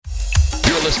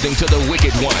listening to the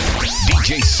Wicked One,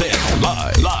 DJ Sam,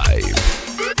 live.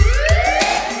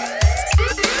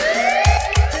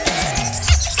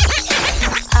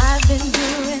 I've been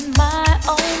doing my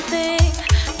own thing.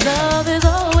 Love is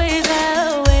always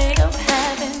had a way of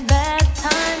having bad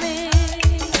timing.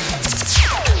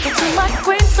 But to my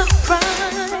great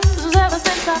surprise, ever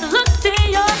since I looked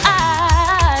in your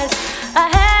eyes, I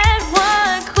had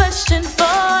one question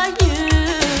for you.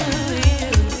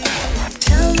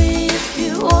 Tell me if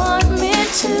you want me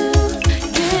to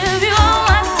give you all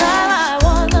my time. I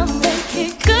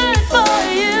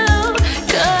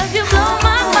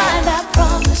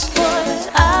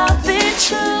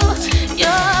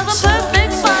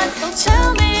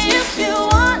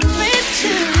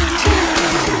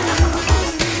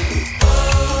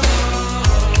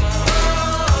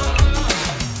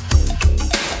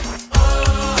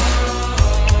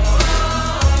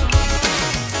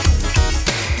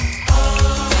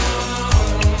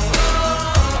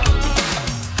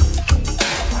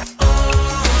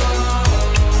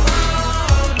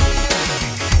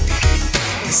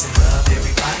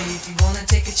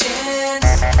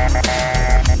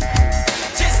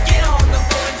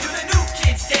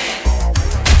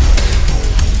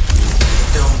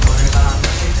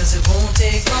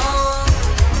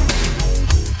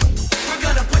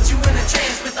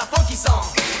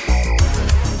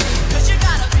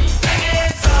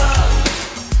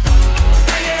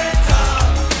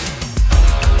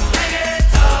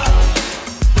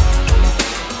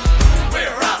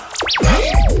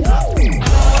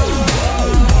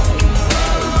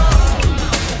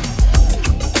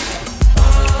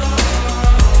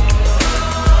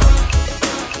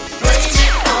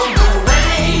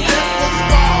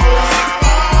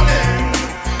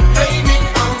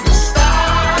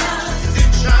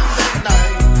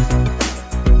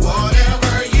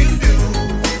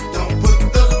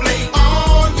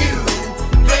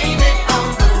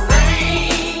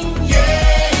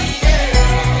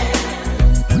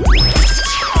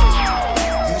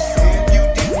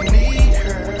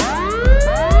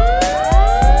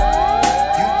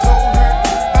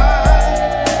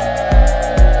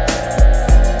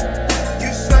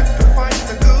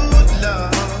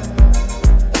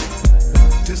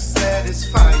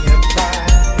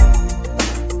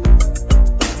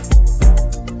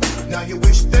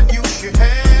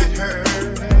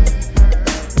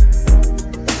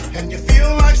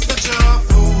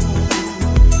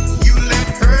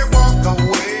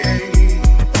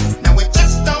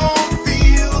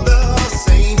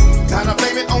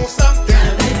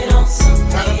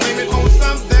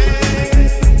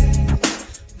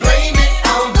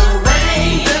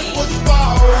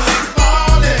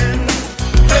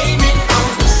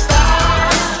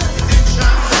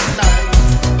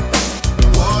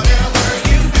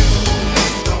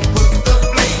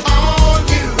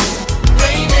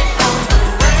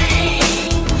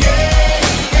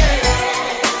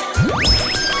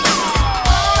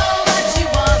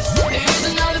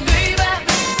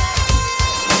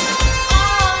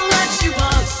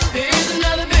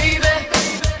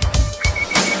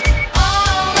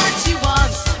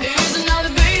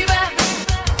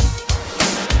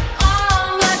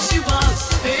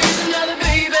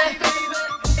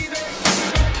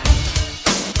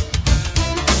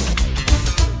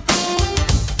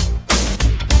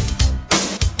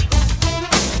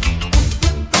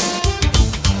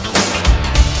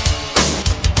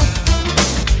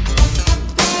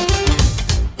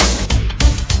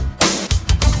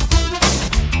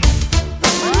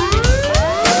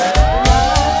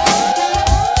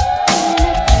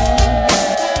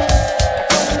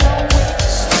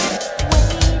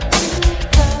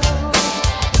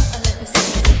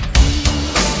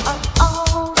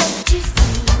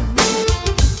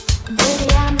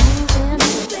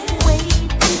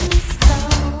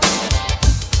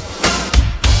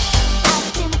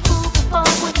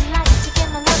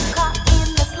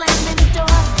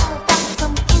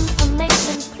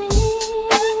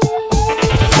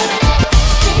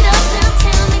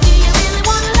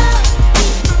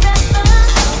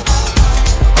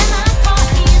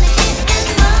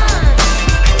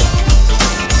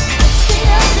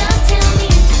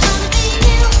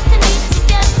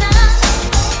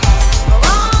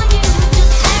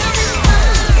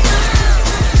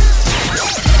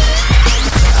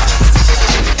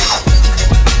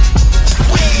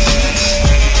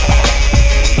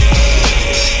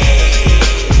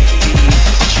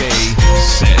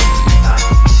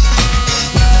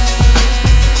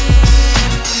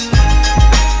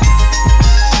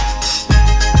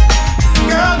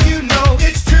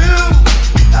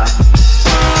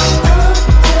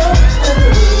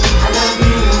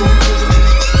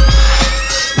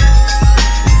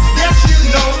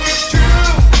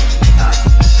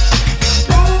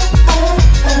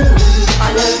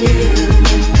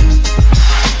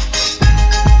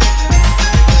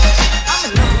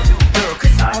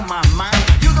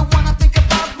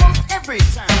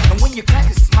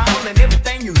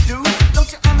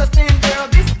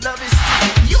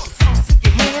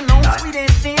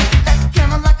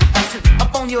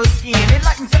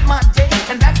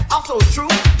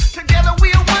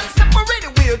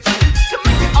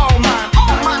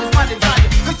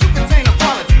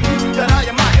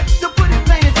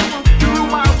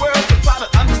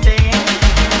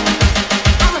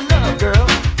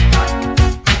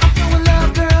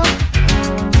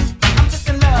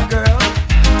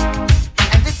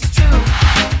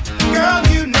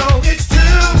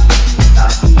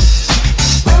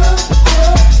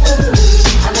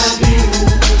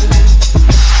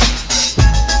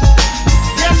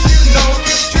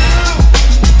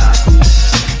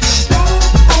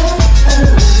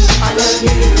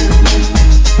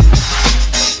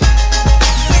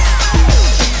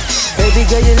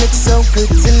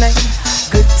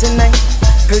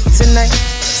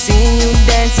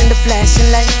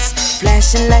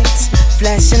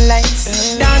Flashing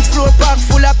lights, dance floor park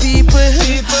full of people.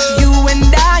 You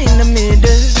and I in the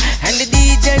middle, and the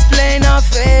DJ's playing our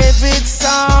favorite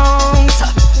songs.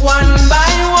 One by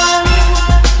one,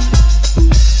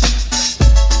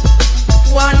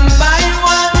 one by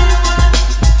one.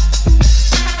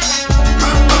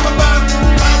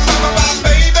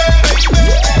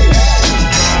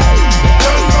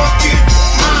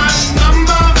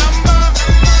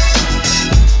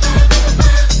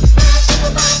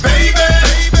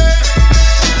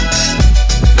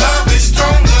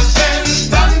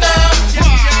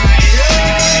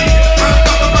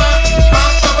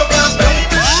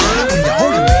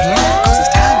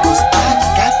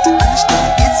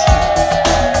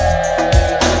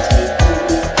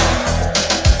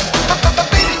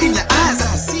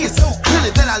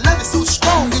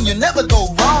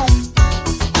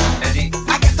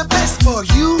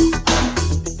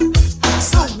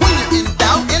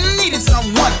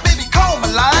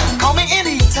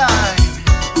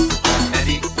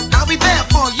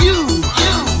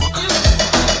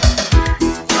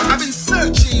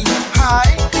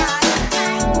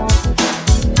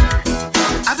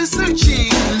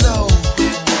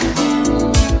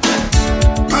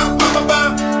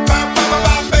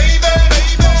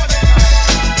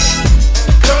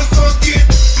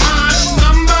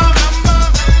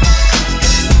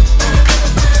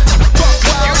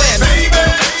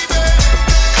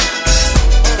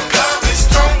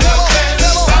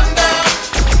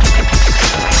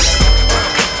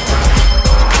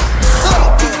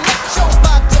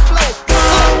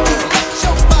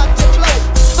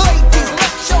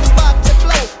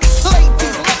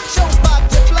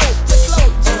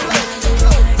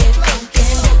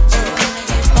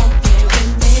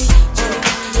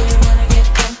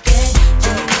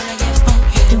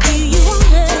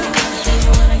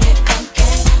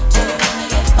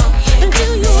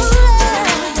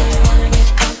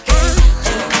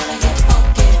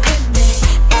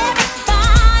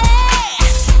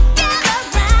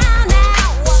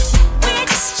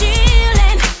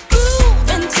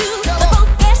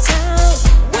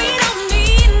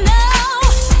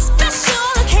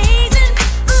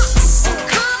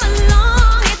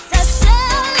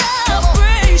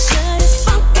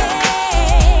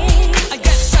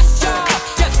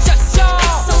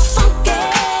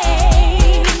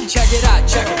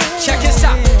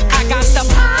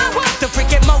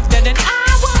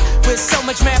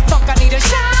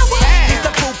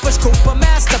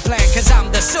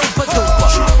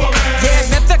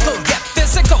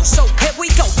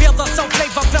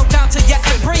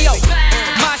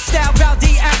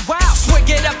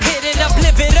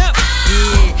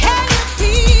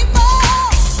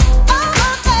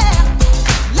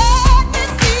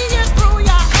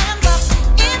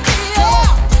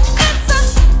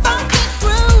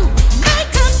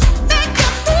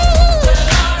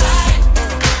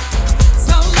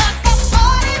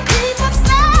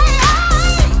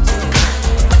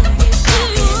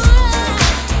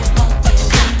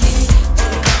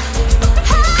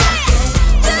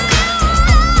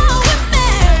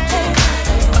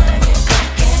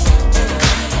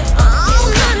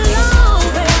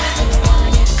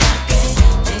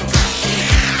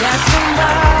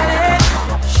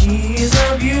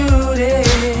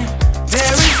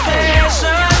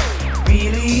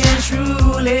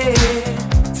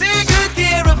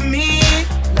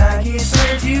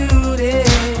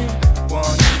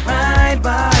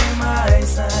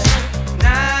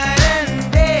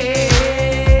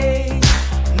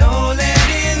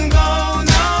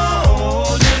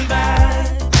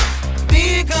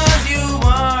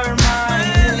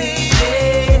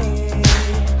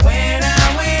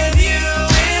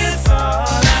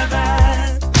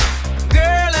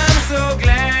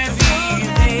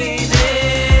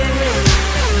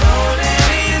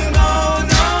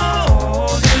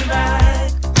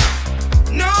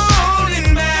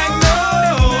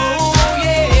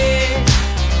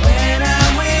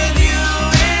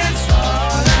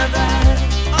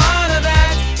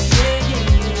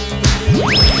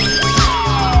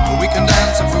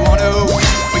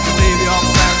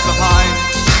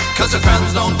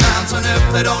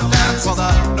 they don't dance, well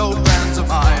they're no friends of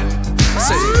mine.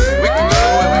 See, we can go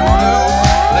where we want to,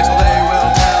 little they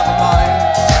will never mind.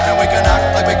 And we can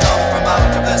act like we come from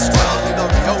out of this world, leave the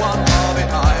real one far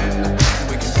behind. And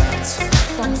we can dance.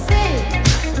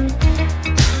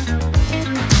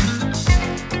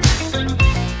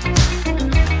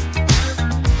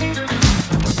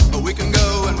 We can go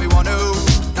when we want to,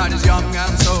 night is young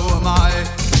and so am I.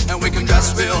 And we can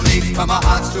dress real neat from our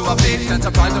hearts to our feet and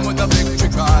surprise them with a victory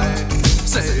cry.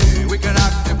 Say, we can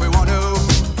act if we want to,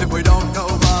 if we don't,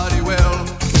 nobody will.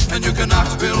 And you can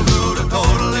act real rude and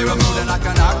totally removed, and I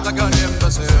can act like an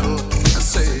imbecile. And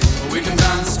say, we can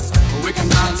dance,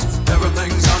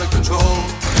 everything's out of control.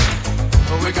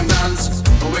 We can dance,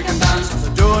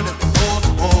 we're doing it from wall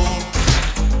to wall.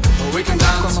 We can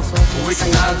dance,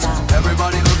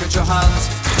 everybody look at your hands.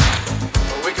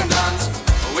 We can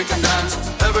dance,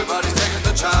 everybody's taking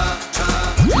the chance.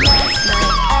 Last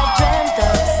night I dreamt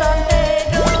of San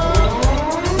Pedro.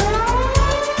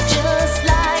 Just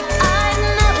like I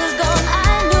never gone,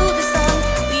 I knew the song.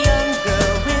 The young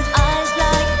girl with eyes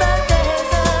like the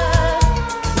desert.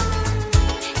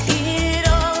 It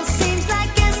all seems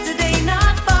like yesterday,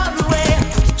 not far away.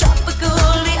 Tropical,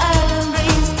 the island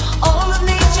breeze, all of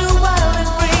nature wild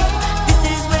and free. This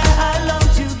is where I long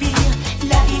to be,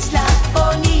 La Isla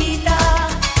Bonita.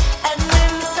 And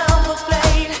when the song was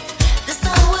played, the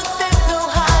sun would set so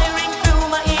high, ring through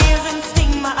my ears and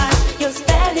sting my eyes. Your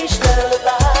Spanish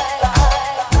lullaby.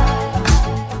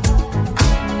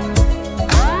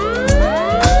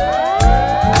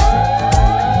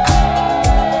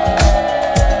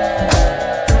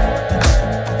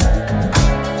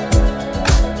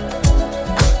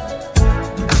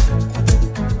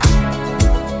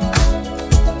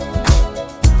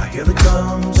 I hear the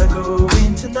drums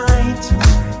echoing tonight,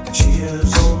 and she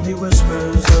hears only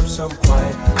whispers of some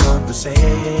quiet conversation.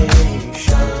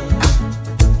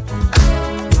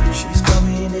 She's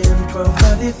coming in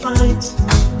 12:30 flight.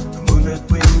 The moonlit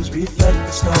wings reflect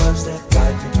the stars that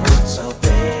guide me towards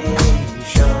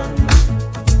salvation.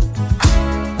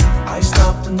 I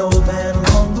stopped an old man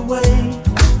along the way,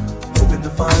 hoping to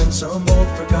find some old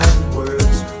forgotten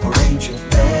words or ancient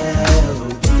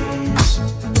melodies.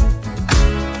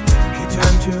 He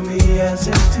turned to me as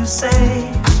if to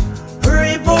say,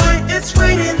 hurry boy, it's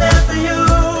waiting there for you.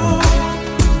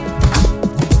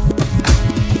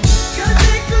 Gonna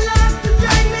take a lap to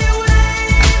drag me away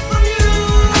from you.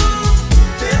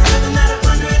 There's nothing that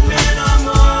 100 men or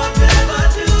more could ever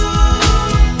do.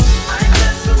 I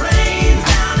bless the rains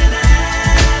down in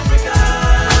Africa.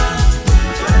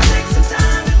 Gonna take some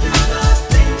time to do the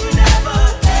things we never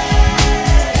had.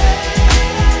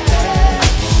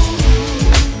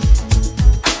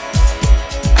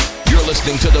 You're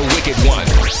listening to the Wicked One,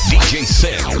 DJ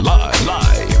Sam, live.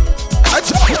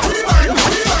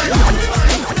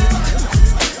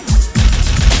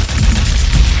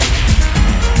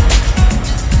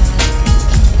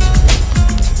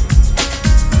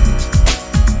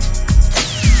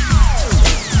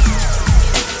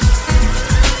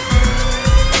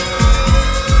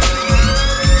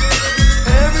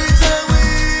 Every time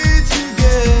we're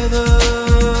together,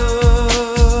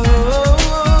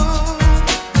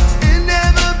 it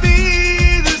never be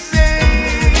the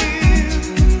same.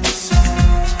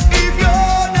 If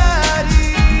you're not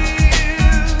here,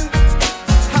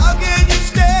 how can you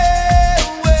stay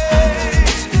away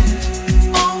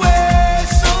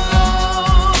so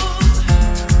long?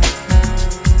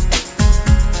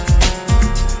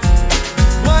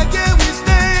 Why can't we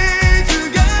stay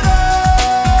together?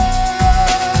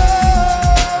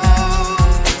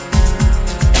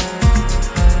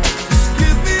 Just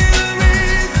give me a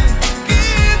reason,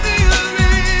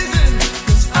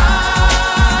 'cause I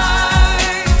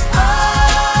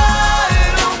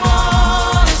don't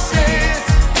wanna say it.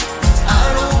 I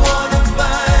don't wanna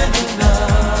find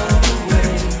another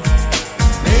way.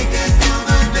 Make it through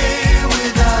the day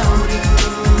without you.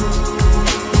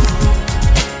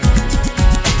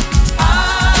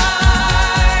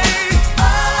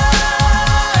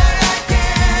 I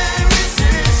can't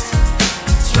resist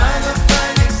trying to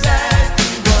find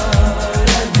exactly what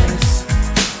I miss.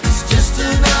 It's just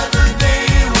another day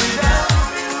without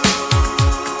you.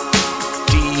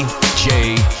 DJ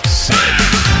Sam.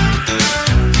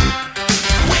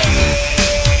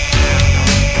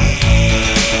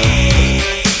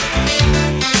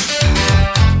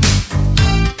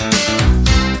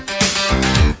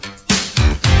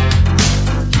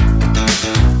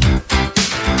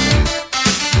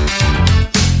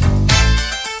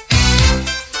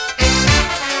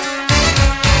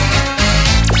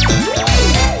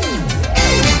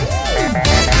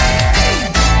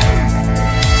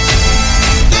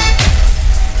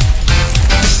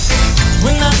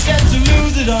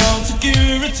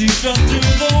 to cut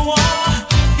through the wall.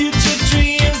 Future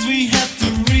dreams we have to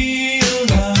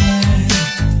realize.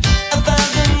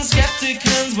 1,000 skeptic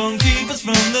hands won't keep us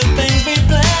from the things we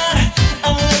plan,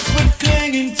 unless we're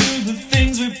clinging to the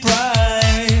things we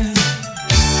prize.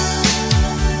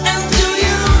 And do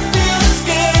you feel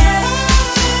scared?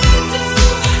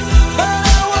 But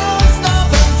I won't stop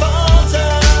and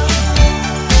falter.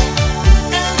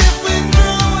 And if we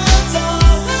throw it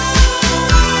all away,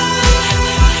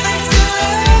 things could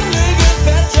only get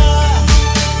better.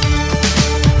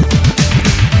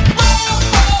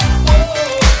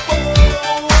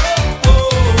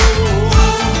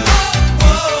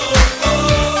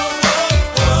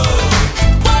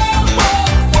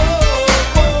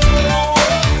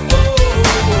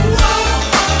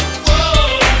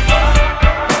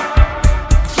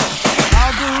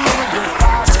 All the rumors get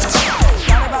started,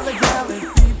 started by the jealous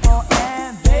people,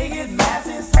 and they get mad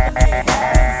since something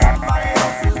somebody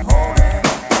else is holding.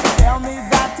 Tell me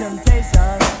that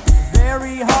temptation is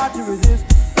very hard to resist,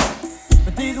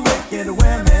 but these wicked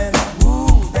women,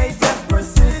 ooh, they just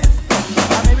persist.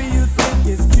 Now maybe you think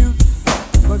it's cute,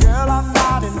 but girl, I'm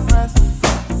not impressed.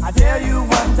 I tell you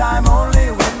one time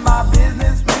only, with my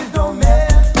business, please don't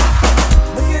mess.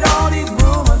 Look at all these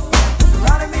rumors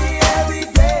surrounding me every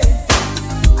day.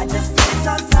 I just need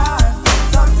some time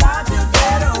to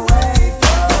get away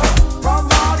from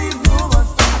all these rumors.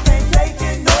 I can't take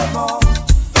it no more.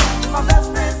 My best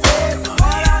friend said,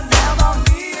 but I never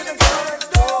meet a girl next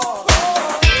door.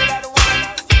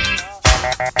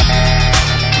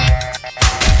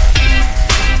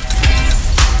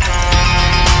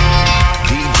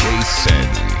 DJ Sen.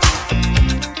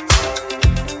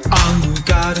 All we've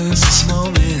got is this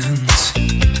moment.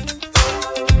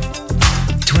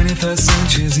 21st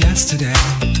century's yesterday.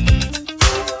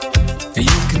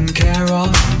 You can care all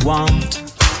you want.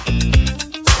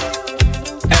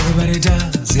 Everybody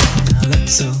does, yeah,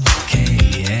 that's okay,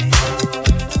 yeah.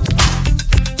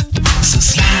 So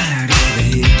slide over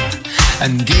here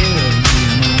and give me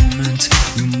a moment.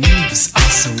 Your moves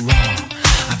are so raw.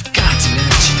 I've got to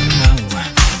let you know.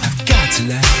 I've got to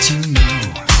let you know.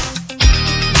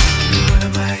 You're one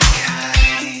of my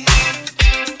kind.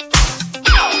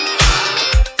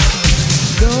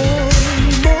 No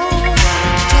more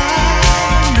time.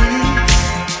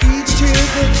 Each tear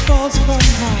that falls from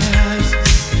my eyes,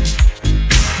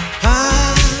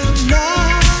 I'm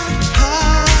not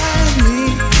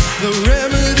hiding the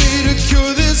remedy to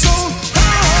cure this old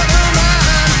heart of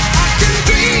mine. I can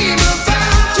dream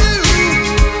about you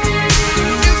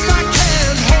if I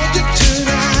can't hold you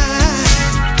tonight.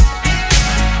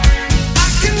 I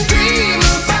can dream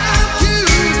about you.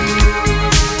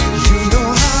 You know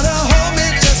how to hold me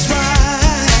just right.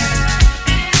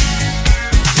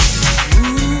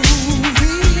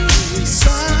 Moving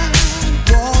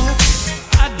sidewalks,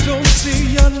 I don't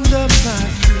see under my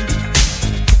feet.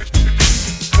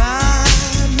 Fly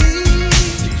me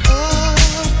up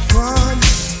front,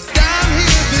 down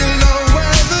here below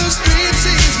where the street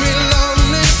sees me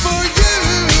lonely for you.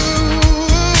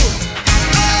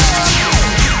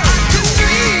 I can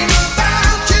dream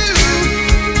about you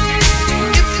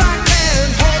if I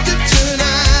can't hold you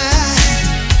tonight.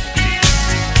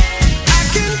 I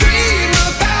can dream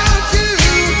about you.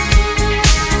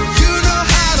 You know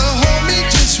how to hold me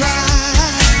just right.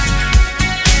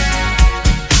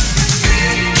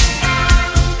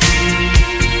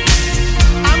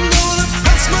 I'm gonna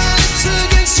press my lips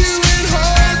against you and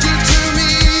hold you to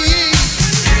me.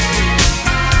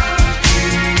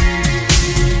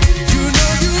 You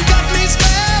know you got me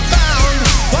spellbound.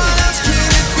 What else can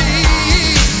it be?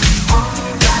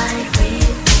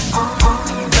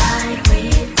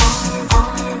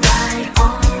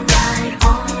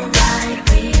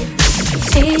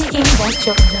 Seeing what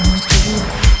you're close to,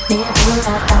 never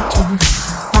about you.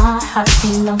 My heart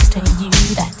belongs to you,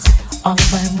 that's all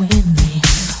right with me.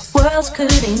 Worlds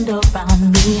could end around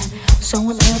me, so in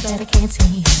love that I can't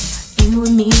see. You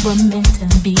and me were meant to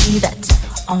be, that's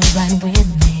all right with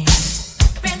me.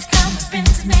 Friends come,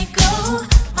 friends may go.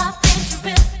 My friends you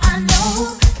will, I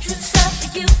know. True self for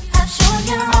you, have shown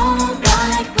you're all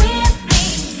right with me.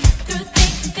 Through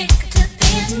thick and thick to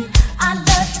thin, I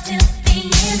love you till the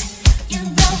end. You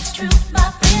know it's true, my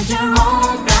friend, you're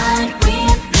all right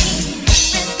with me.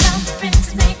 Friends come, friends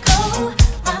may go.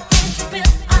 My friends you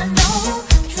will, I know.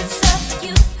 True self for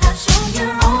you, have shown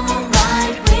you're all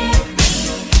right with me.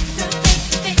 Through thick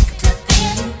and thick to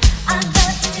thin, I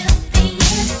love you till the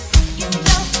end. You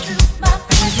know it's true, my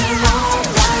friend, you're all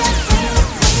right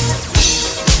with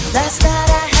me.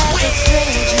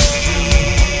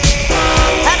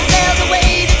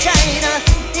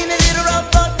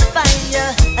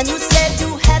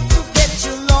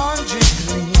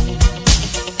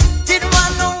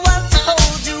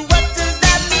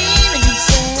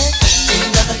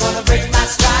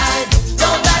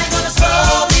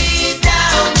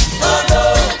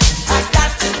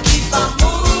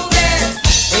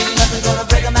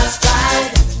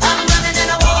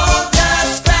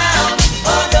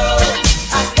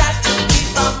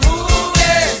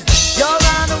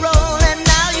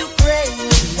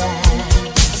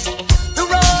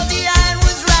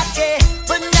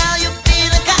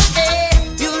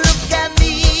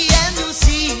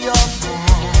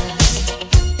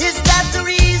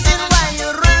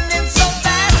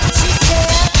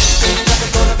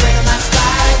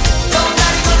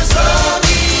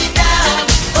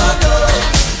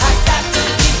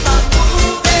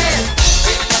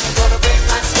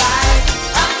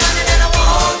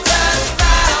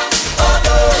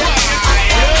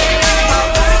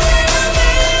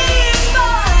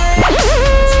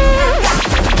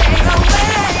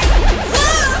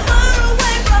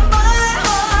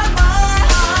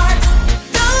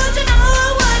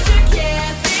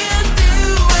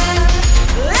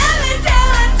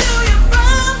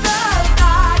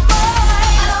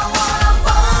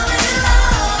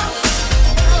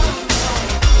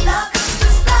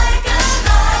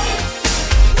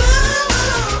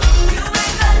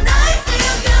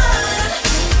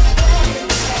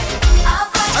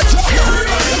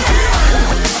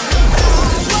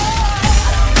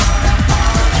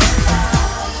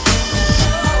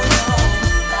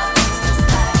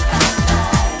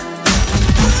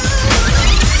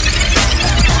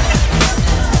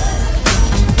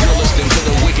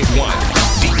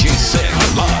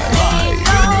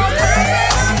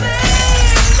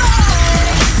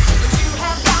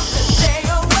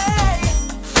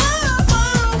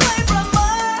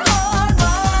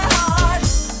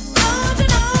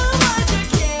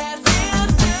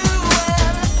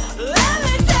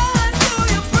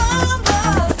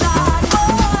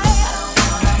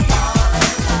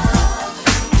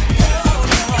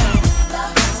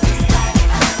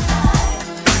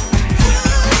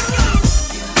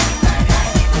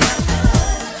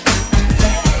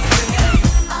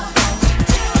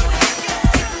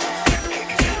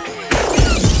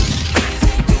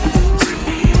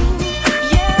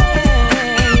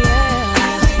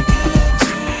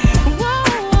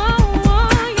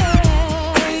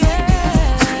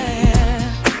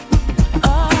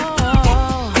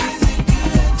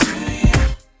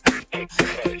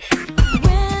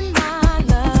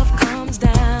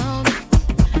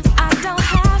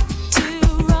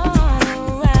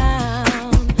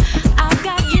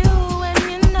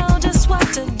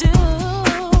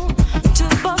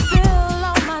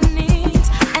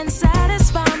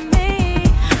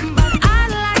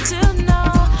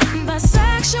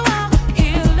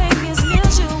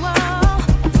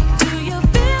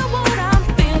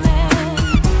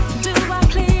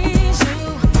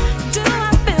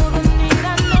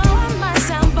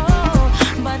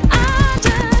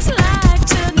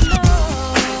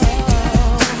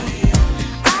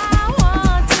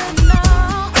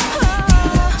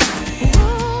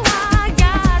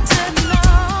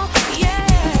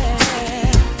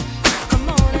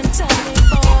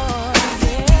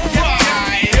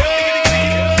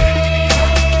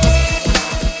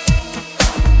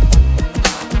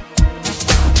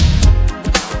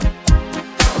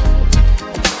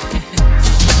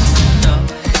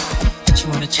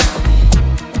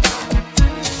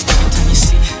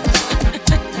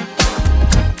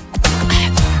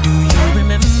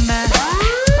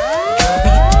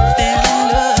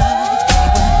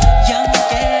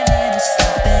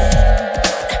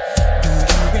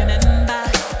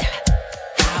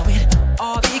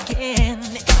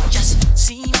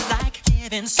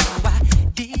 living, so I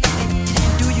did it.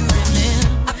 Do you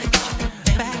remember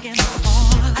back in the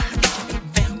fall?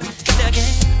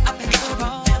 Again, I've been so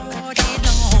all day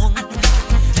long.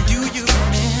 Do you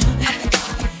remember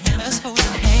us holding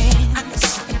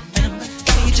hands?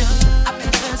 Each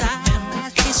other's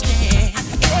eyes we stare.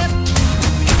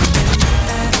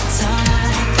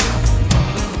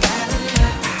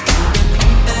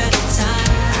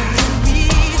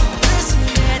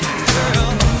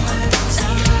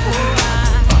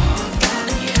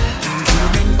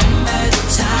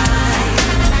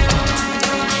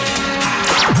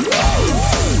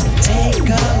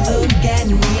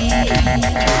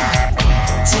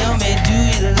 Tell me, do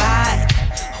you like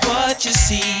what you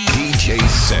see? DJ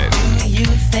Sen. Do you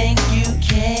think you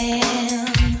can?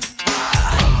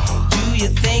 Do you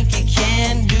think you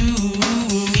can do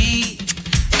me?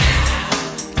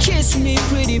 Kiss me,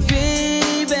 pretty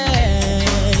baby.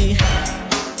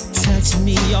 Touch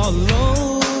me all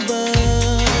over.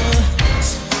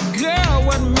 Girl,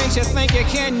 what makes you think you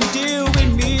can do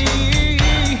with me?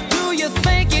 Do you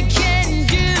think you can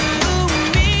do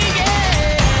me?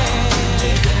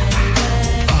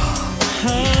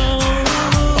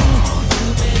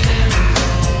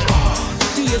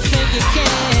 Do you think you can?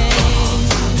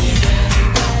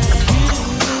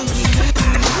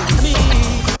 Me?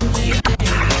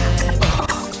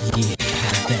 Yeah,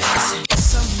 that's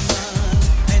someone,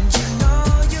 and you know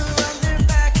you're on their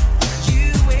back.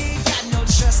 You ain't got no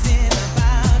trust in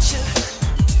about you,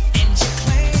 and you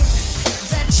claim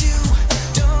that you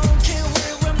don't care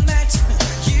where I'm at.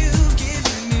 You've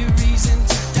given me reason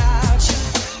to doubt you.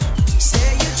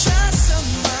 Say you trust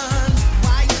someone,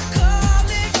 why you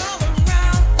calling all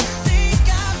around? Think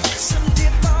I've got some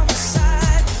dip on the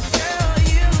side. Girl,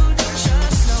 you don't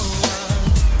trust no one,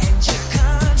 and you're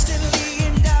constantly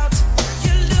in doubt.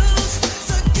 You lose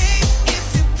the game if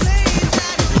you play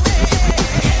that way.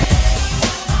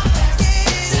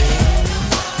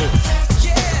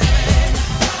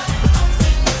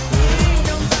 Ain't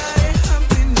nobody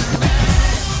humping you.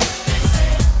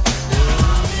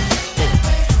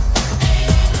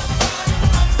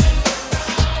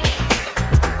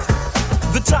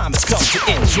 The time has come to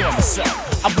enjoy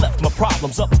myself. I've left my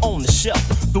problems up on the shelf.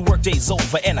 The workday's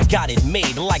over and I got it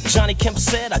made. Like Johnny Kemp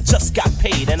said, I just got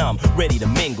paid and I'm ready to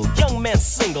mingle. Young man,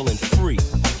 single and free,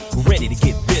 ready to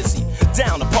get busy.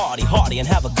 Down to party, hardy and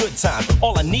have a good time.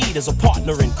 All I need is a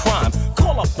partner in crime.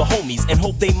 Call up the homies and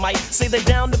hope they might say they're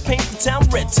down to paint the town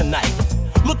red tonight.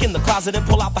 Look in the closet and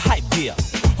pull out the hype gear.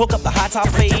 Hook up the high top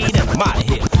fade and I'm out of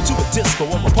here. To a disco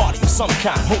or a party of some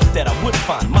kind. Hope that I would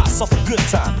find myself a good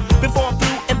time. Before I'm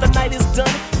through and the night is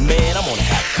done, man, I'm gonna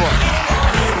have fun.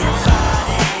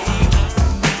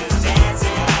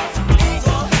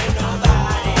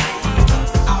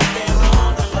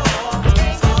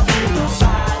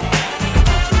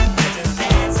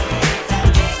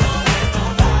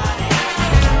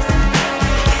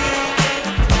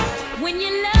 When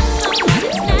you love someone,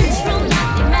 it's natural,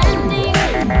 not demanding.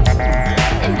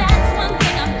 And that's one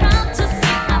thing I'm proud to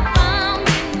say I found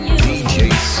in you. DJ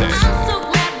Sen. I'm so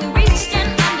glad we reached an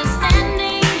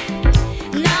understanding.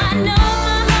 Now I know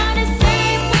my heart is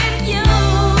safe with you.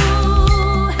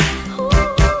 Ooh.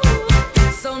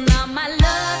 So now my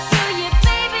love to you,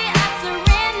 baby, I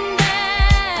surrender.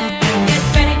 Get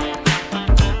ready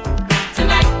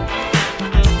tonight.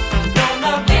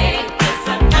 Gonna make this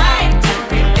a night to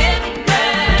remember.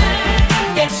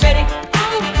 Get ready,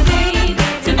 oh baby,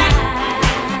 tonight.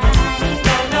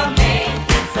 Gonna make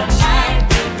this a night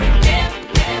to remember.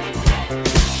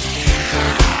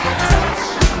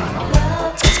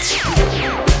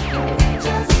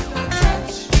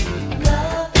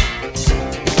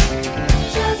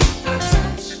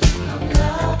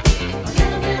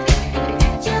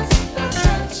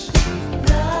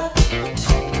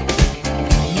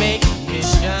 Make me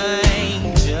shine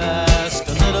just a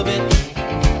little bit,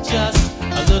 just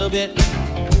a little bit.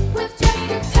 With just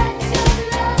a touch of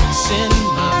love. Send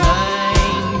my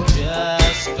mind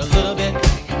just a little bit,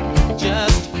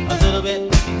 just a little bit.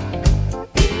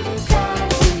 You got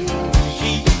to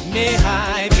Keep me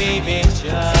high, baby,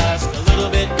 just a little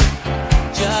bit,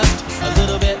 just a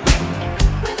little bit.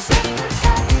 with just a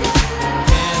touch of love.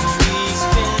 Can we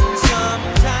spend some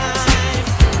time?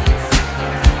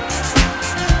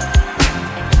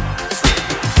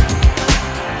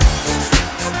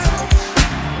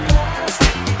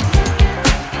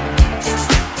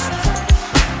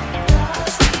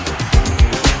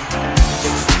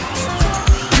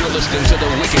 You're listening to the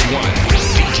Wicked One.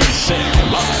 DJ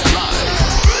Sen live.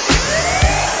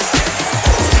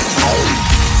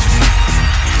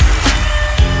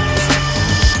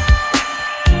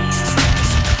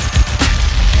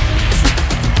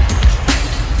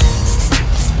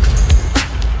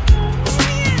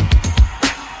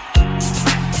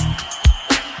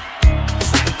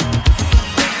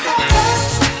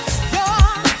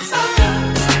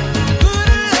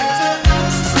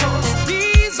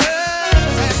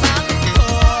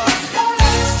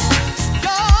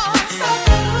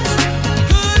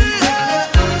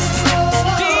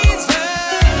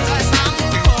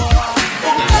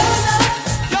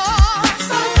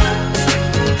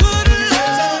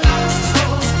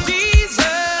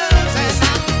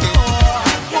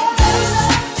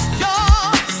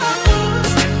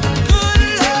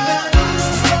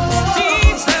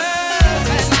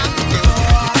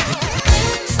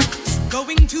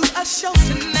 a show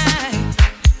tonight.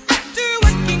 After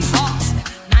working hard,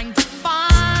 9 to 5.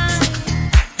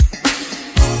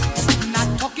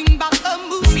 Not talking about a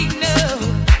movie, no.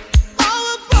 Or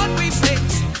a Broadway play.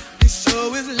 This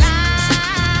show is live.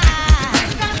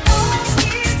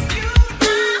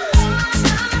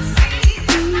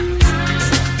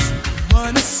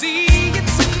 Wanna see it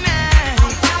tonight.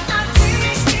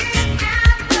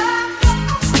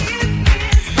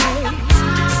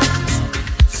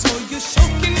 So you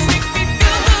sure can make me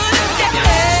feel good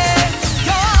again.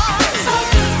 You're so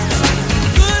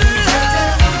good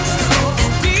love,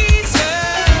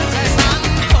 deserves an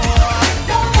encore.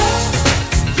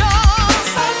 You're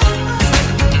so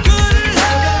good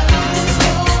love,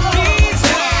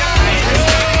 deserves.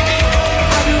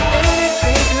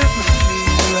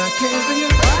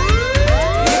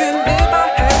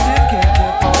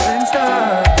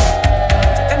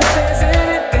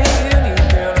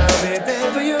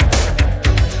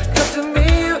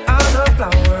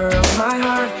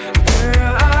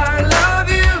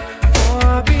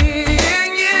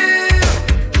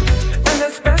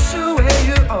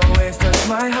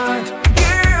 My heart,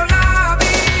 girl, I'll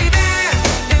be there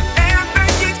if ever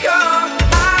you come.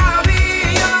 I'll be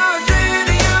yours and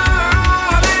you're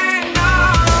all and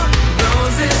all.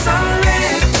 Roses are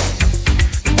red,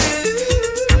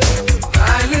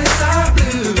 violets are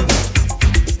blue,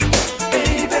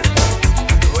 baby.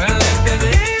 Well, if there's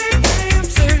anything I'm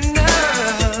certain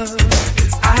of,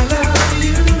 it's I love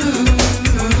you.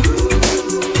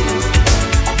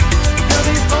 You're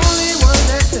the only one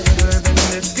that's ever been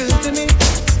this good to me.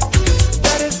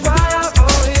 That is why I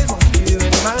always want you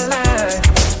in my life.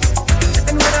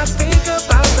 And when I think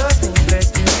about the things that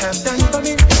you have done for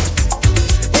me,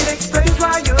 it explains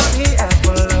why you're the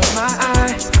apple of my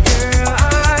eye. Girl,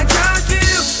 I trust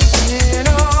you in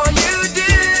all you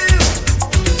do,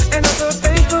 and I'm so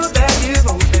thankful that you've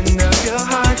opened up your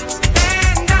heart.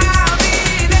 And I'll be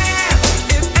there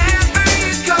if ever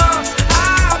you come.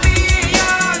 I'll be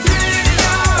yours and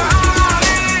you're all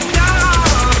and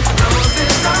all.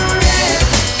 Roses are red,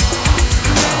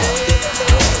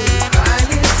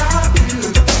 violets are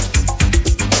blue,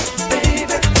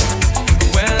 baby.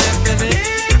 Well, if there's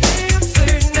anything I'm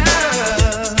certain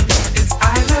of, it's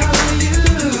I love you.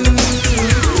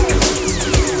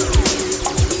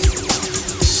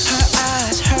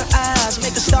 Her eyes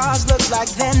make the stars look like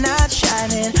they're not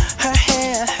shining. Her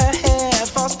hair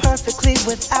falls perfectly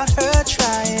without her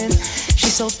trying.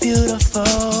 She's so beautiful,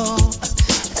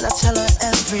 and I tell her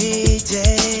every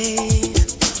day.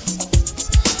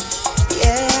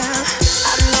 Yeah,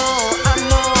 I know.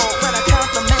 When I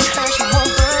compliment her, she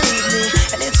won't believe me,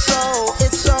 and it's so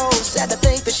sad to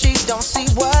think that she don't see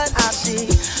what I see.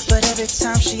 But every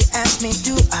time she asks me,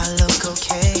 do I look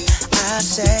okay? I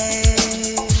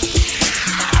say,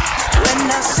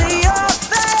 when I see your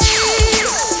face,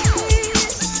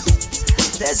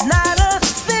 there's not a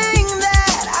thing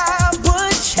that I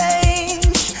would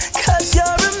change. 'Cause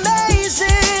you're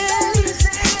amazing,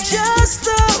 just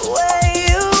the way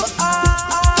you are.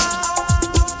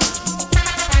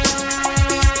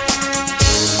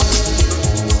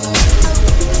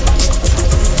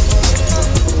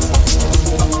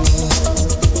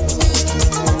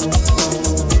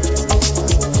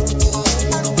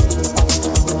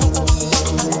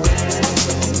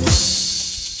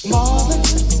 Marvin,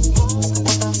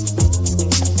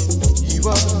 he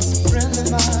was a friend of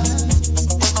mine,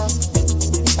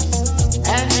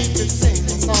 and he could sing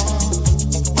a song.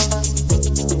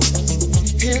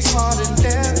 His heart in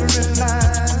every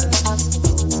line.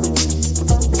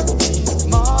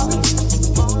 Marvin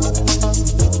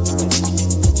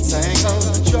sang of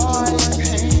joy and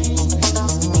pain.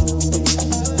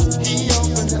 He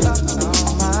opened up our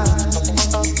minds,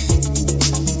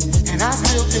 and I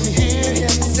still can hear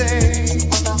him say,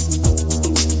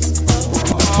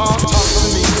 oh, talk to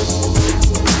me,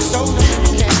 so you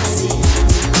can see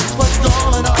what's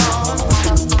going on.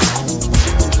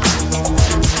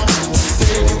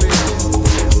 Say, baby,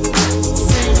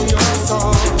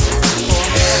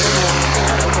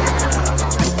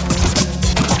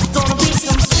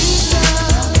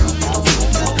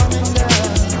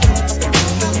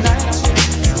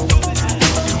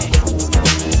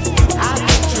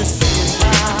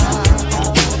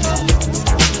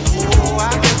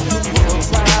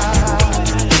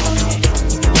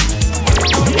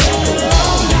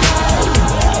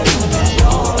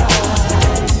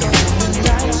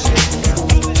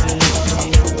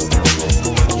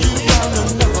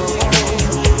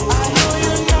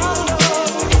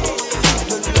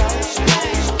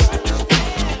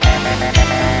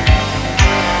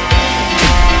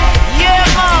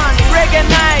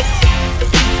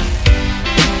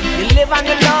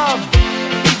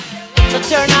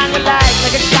 turn on the light,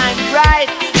 make it shine bright.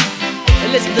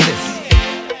 And listen to this.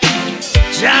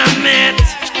 Jam it.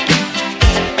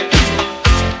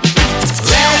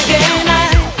 Reggae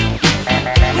night,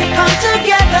 we come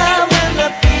together when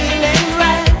we're feeling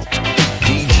right.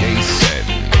 DJ Sen.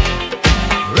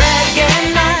 Reggae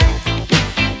night,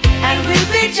 and we'll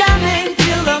be jamming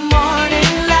till the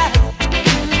morning light.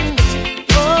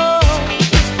 Oh,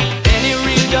 any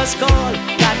real just call,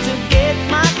 got to get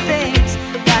my things,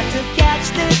 got to catch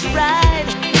this ride.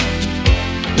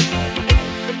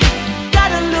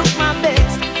 Gotta look my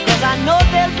best, cause I know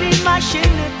they'll be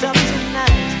mashing it up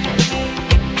tonight.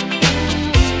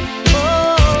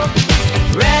 Oh,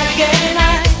 reggae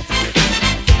night,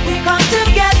 we come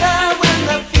together when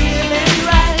the feeling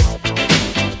right.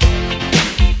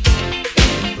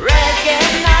 Reggae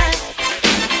night,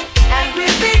 and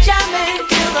we'll be jamming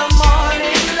till the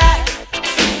morning light.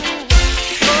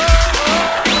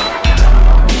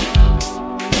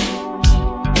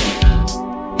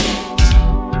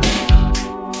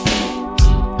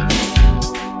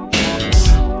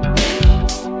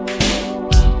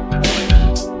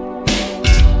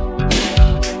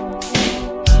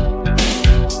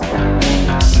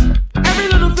 Every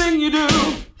little thing you do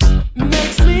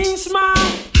makes me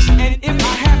smile. And if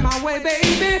I had my way,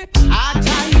 baby, I'd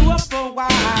tie you up for a while.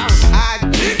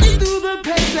 I'd take you through the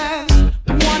paces,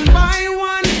 one by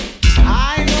one.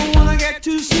 I don't wanna get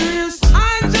too serious,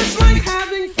 I just like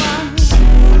having fun.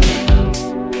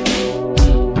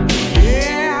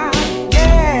 Yeah,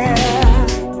 yeah,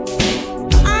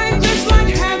 I just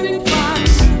like having fun.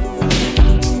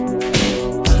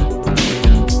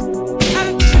 I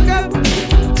pick up.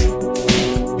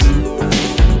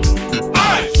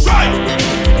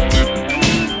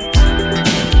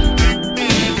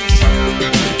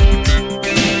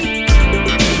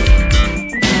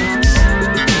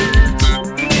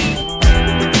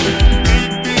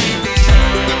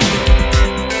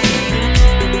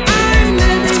 I'm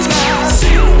living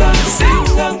the single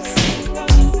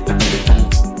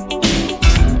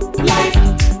life.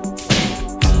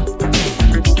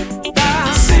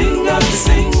 The single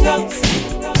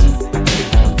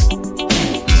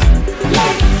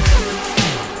life.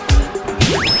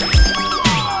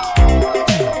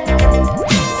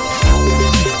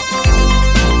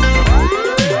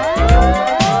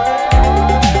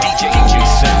 DJ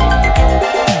Sen.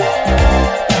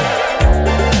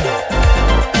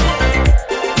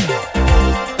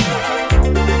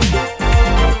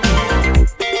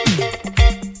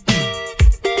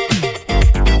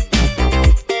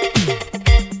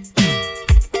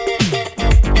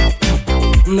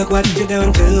 Look what you're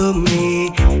doing to me.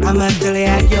 I'm utterly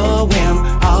at your whim.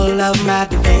 All of my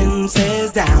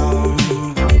defenses down.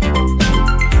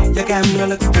 Your camera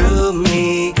looks through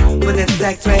me with its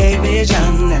X-ray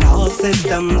vision, and all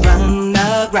systems run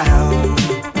aground.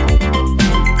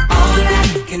 All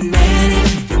I can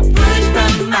manage to push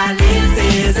from my lips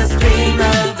is a stream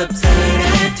of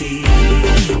absurdity.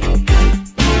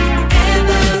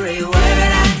 Every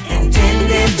word I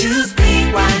intended to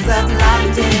speak winds up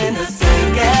locked in a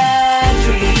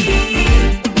circuitry.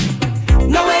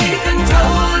 No way to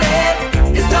control it,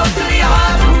 it's totally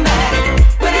automatic.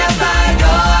 Whenever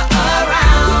you're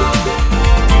around,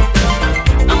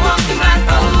 I'm walking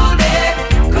blindfolded,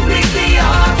 completely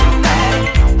automatic.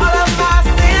 All of my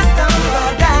systems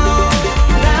are down,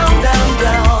 down, down,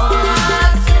 down.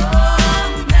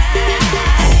 Automatic.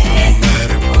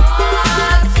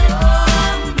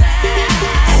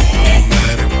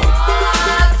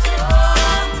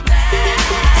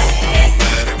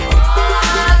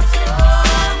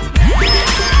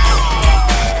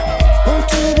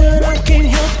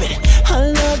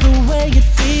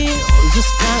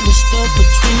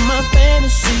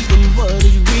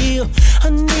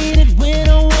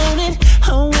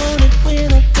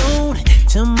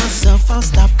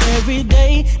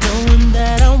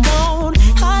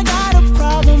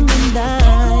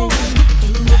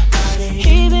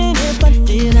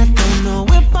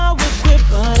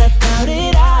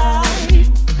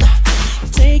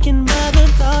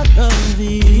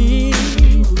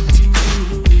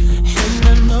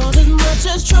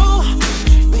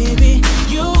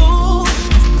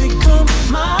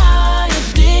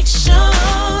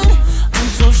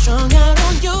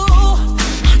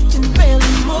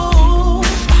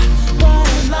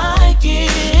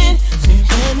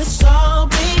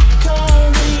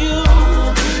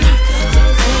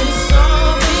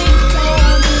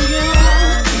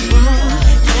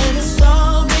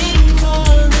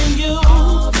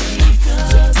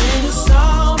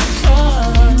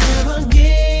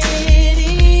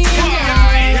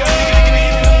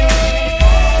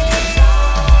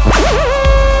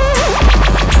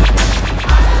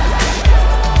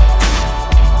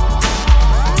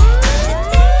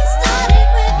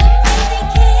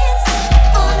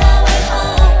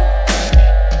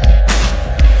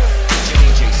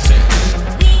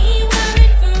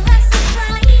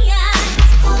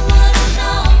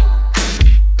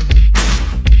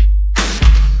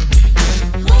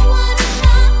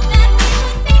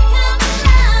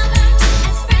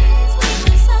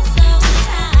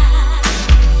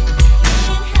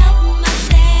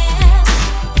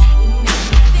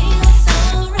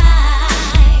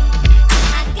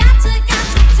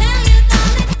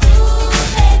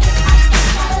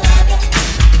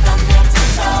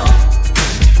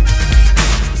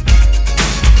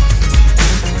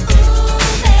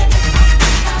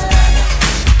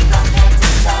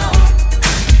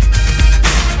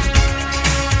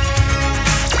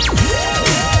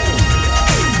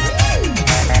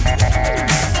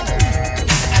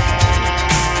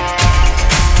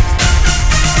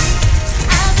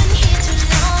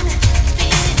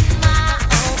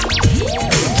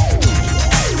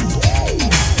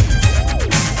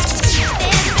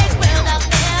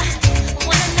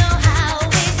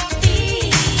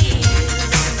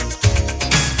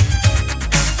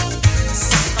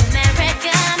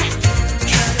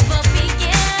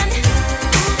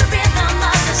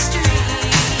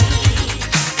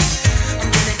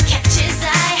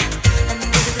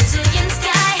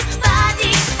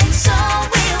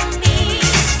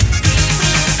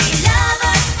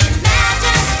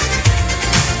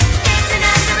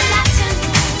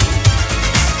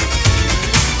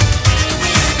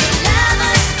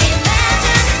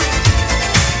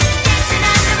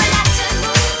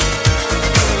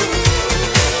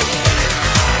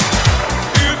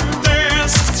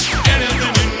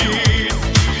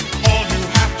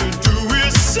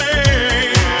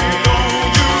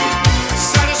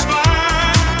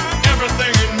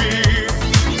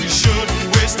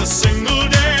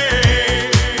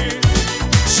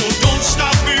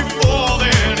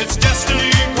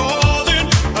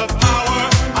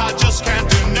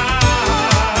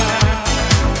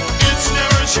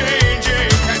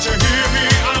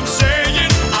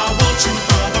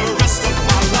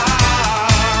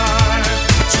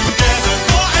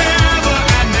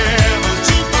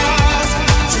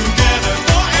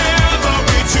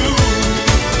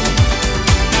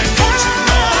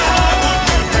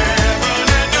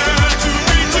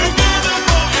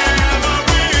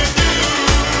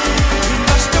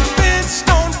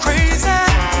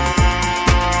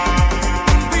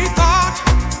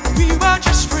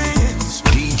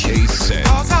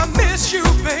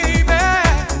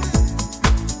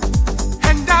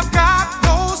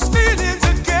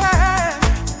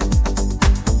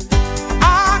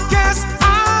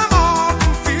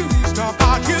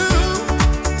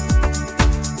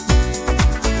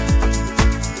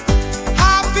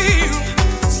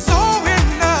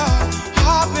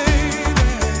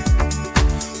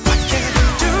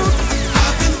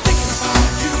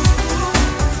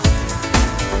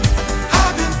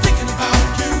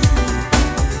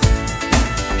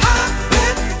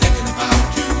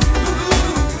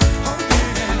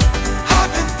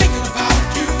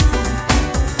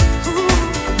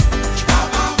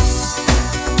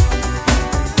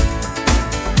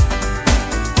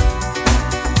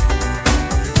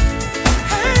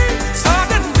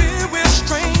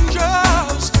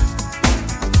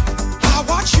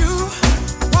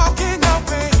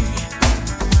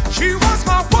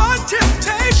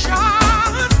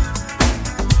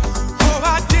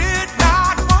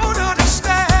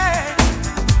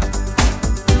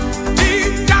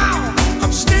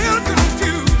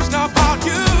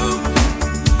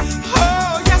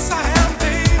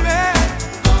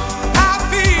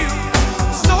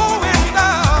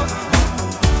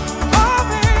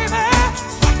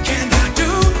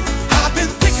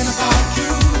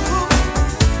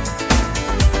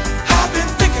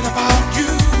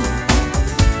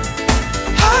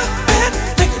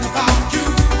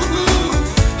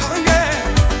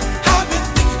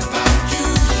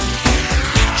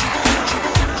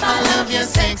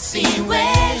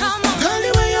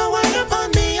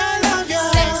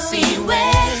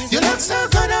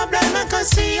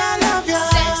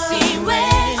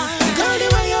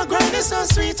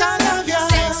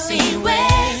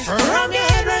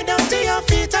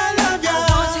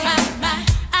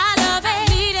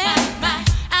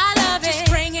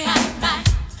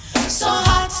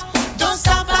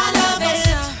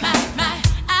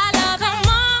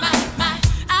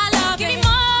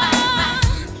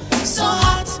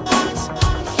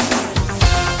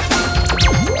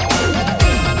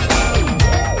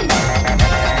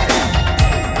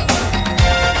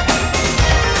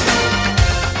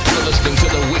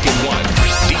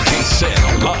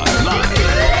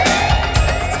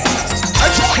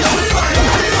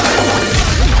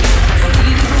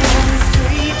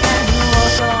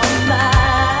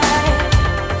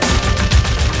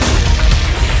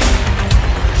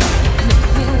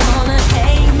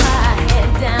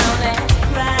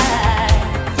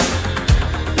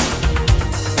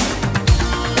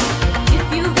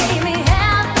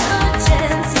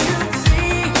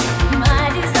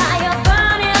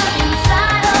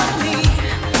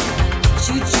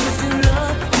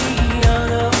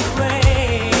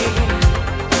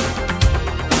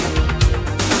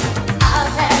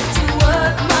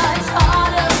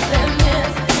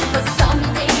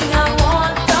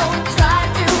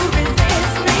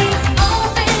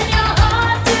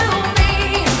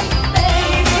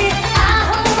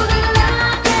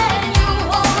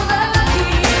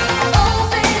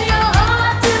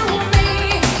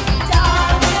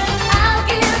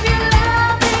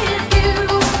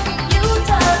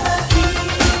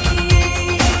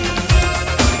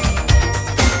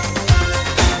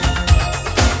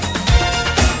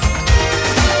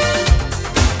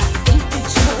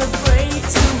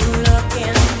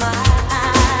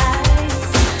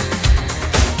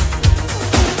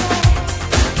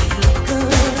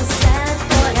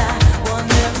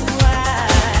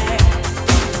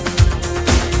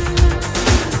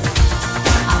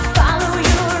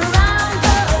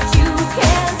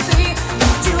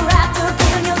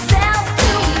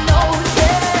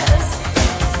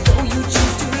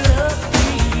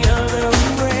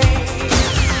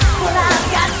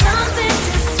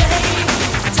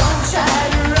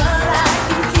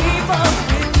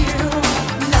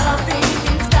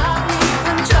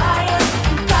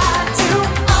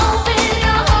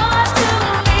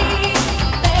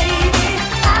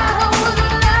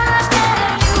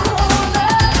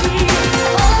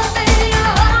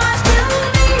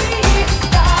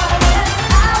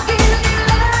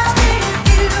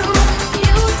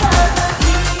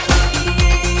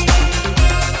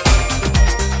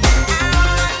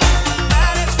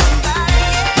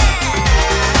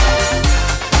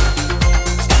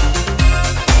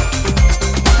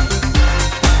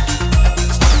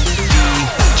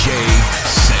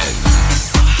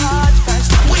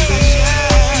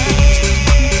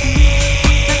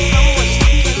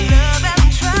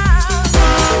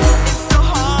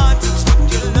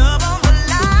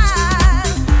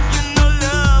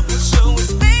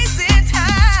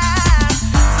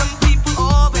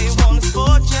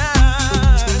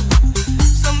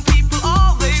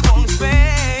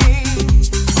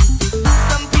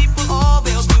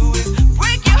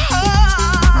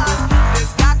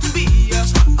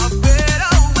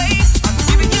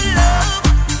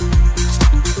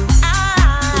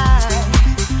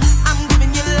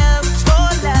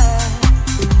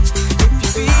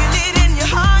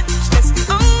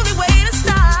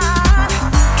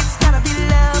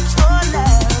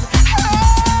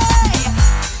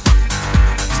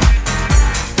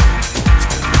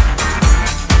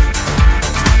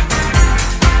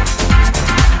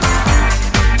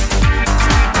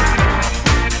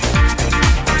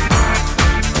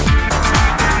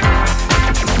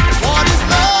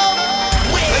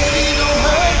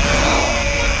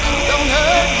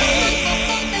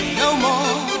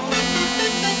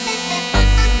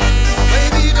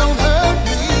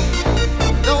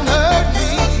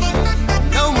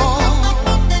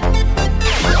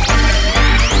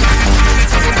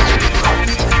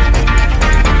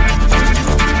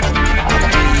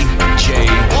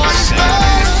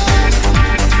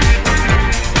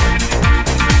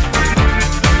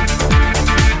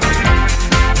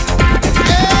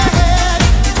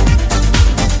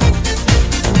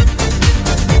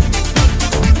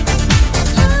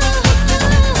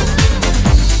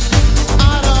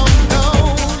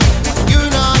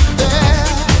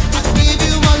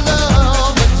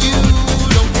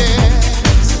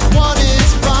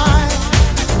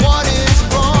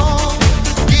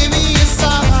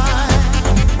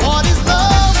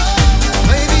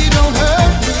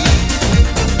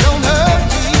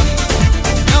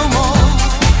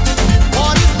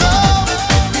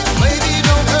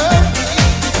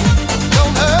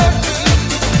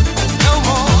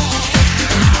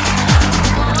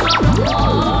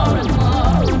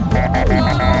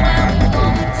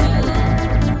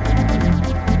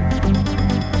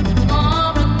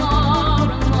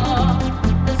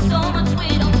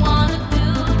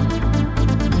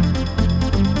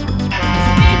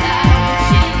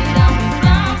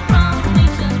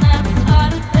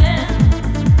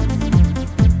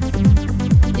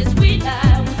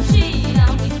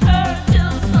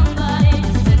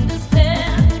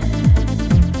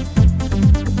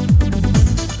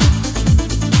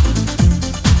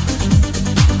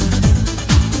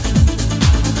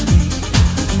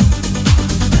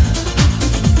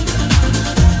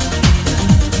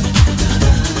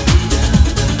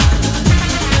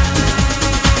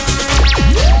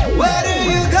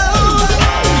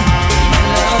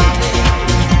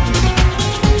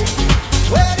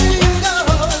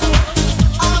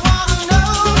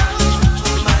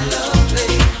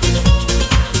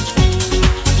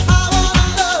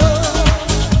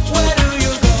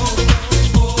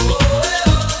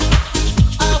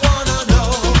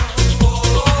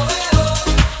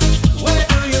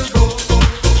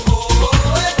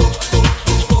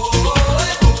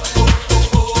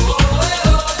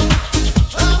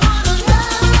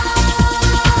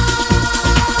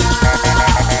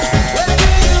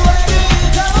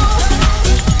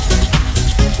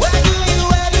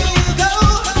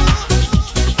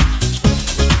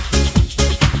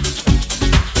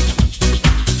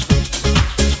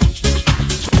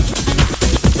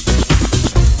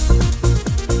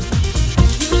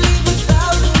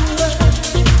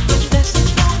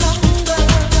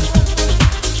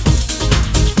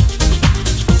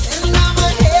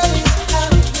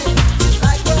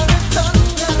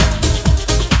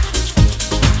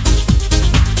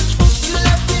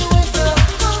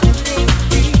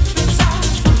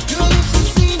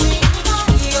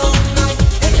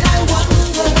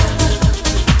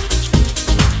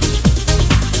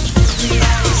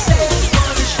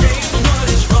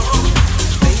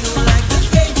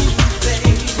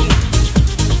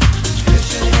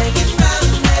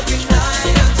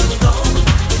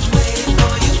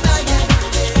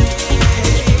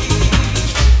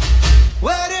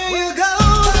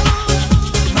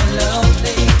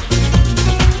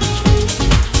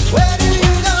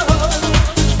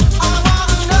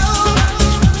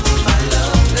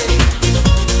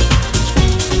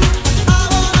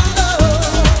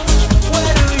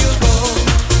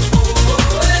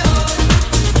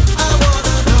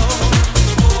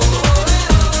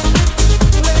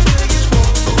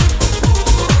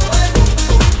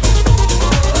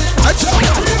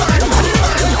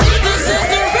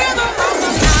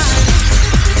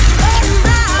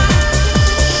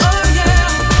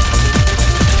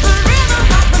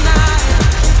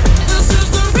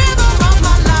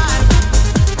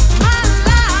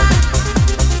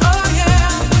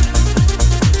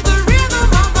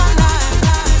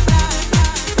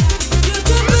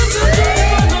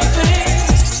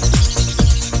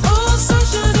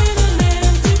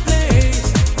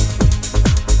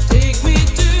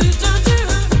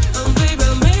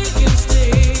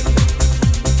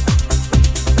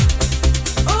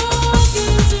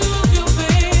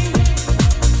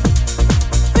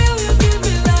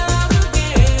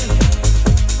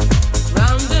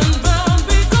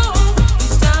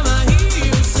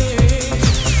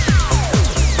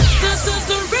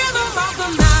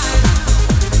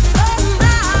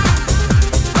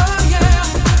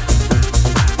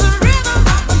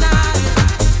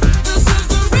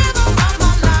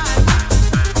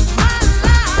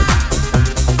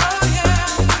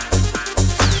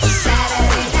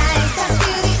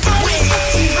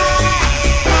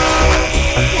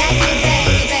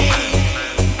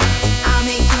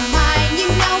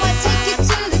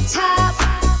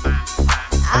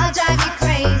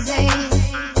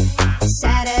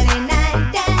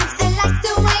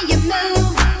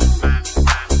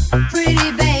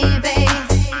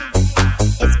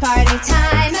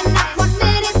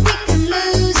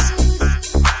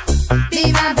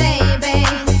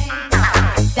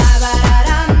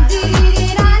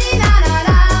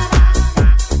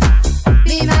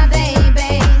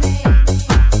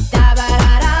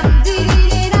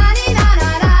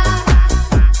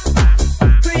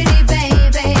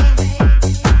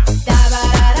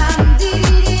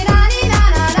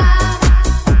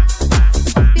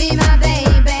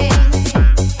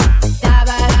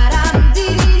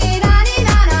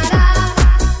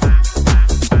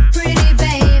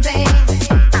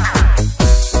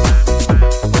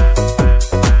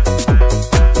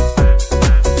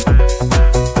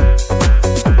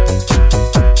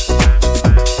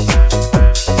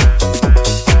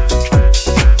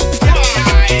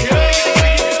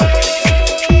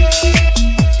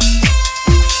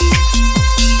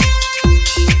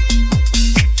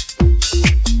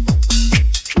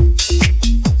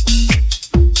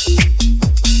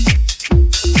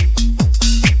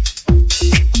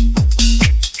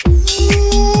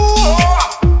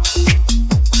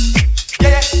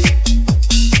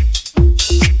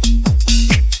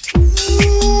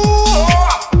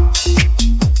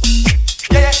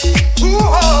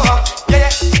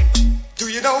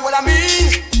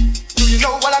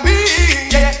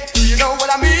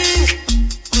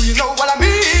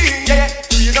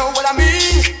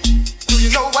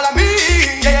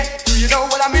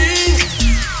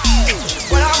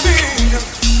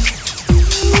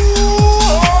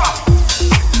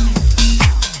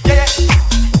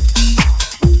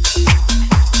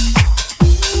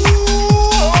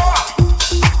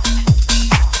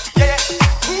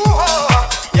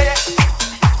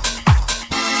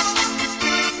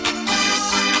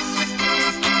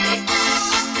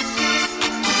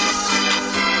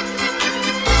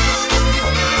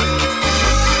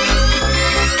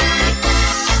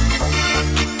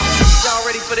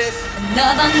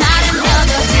 Another night,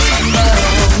 another dream, but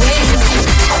always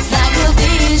it's like a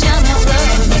vision of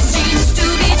love. It seems to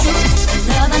be true.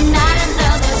 Another night,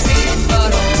 another dream,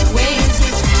 but always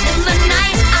in the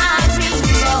night I dream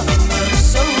of love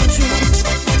so true.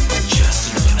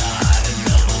 Just another night,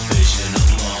 another vision of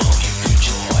love. You feel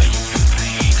joy, you feel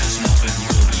pain, 'cause nothing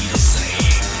will be the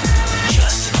same.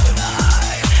 Just another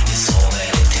night, it's all that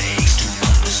it takes to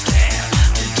understand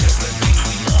the difference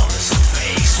between lovers and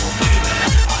fake. So baby,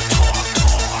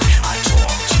 I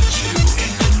talk to you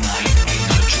in the night, in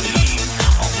the dream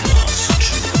of love so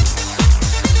true.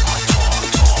 I talk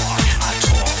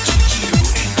to you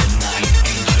in the night,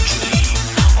 in the dream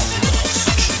of love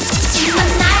so true. In the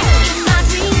night, in my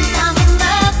dreams, I'm in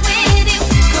love with you.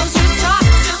 'Cause you talk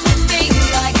to me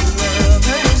like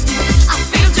lovers do. I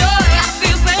feel joy, I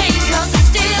feel pain, 'cause it's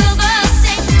still the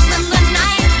same. When the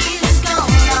night is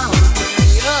gone, I'll be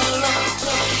alone.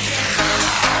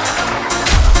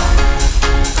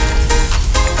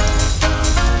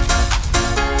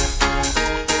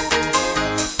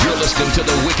 You're listening to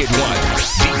the Wicked One,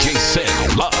 DJ Sen,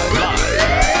 live.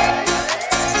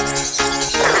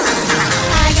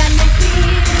 I got no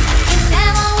fear, it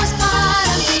never was part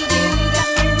of me. You got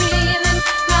me reeling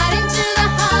right into the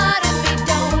heart of me.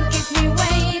 Don't keep me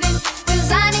waiting, 'cause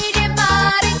I need your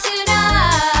body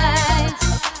tonight.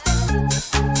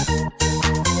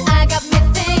 I got me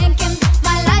thinking,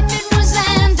 my life it was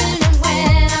ending, and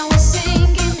when I was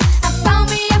sinking, I found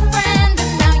me a friend,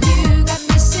 and now you got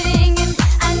me singing.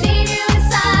 I need you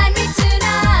inside me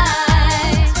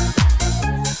tonight.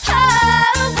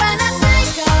 Oh, when I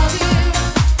think of you,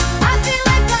 I feel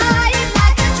like flying,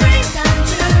 like a dream come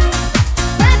true.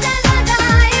 But then I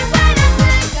die when I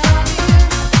think of you.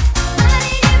 I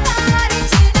need your body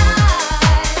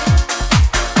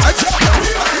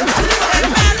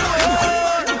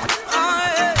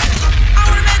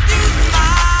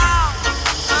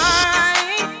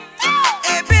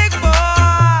Hey, big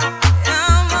boy,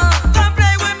 come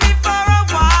play with me for a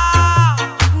while.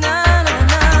 Na na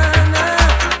na na.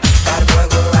 Bad boy,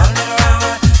 go round and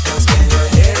around, don't spin your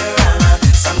head around.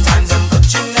 Sometimes I'm put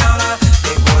you down,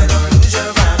 big boy, don't lose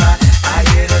your mind. I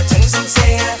hear the things I'm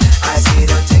saying, I see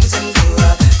the things I'm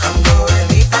doing. Come go with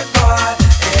me, fat boy,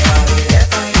 and I'll be there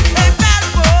for you. Hey, bad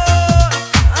boy,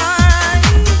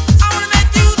 I wanna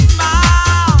make you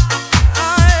smile.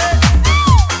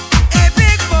 Hey,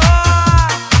 big boy,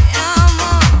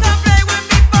 come play with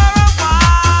me for a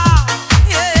while.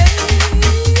 Yeah.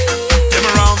 Them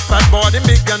around, fat boy, them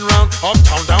big and round.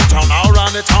 Uptown, downtown, all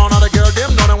around the town. All the girls,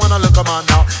 them know they wanna look 'em on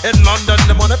now. In London,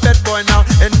 they want a fat boy now.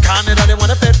 In Canada, they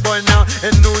want a fat boy now.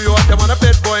 In New York, they want a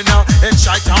fat boy now. In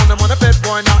Chi-Town, they want a fat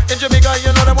boy now. In Jamaica,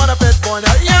 you know they want a fat boy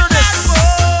now. Hear this.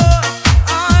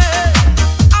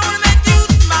 I wanna make you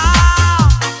smile.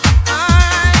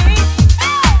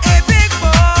 Hey, big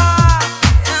boy,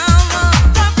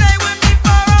 come play with me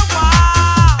for a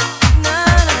while. Na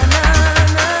na na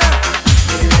na.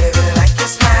 You really, really like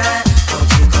your smile, won't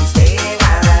you come stay a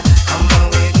while? Come on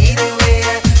with me the way,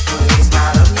 put a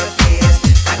smile on your face.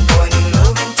 Fat boy, you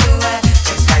loving too,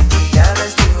 just like the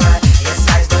others do. Your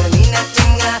size don't mean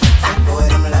nothing, fat boy,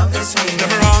 them love is sweet.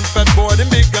 Them around, fat boy, them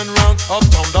big and round.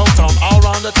 Uptown, downtown, all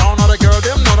around the town. All the girls,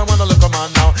 them know they wanna look 'em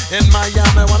on now. In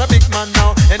Miami, want a big man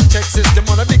now. In Texas, them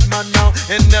want a big man now.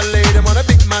 In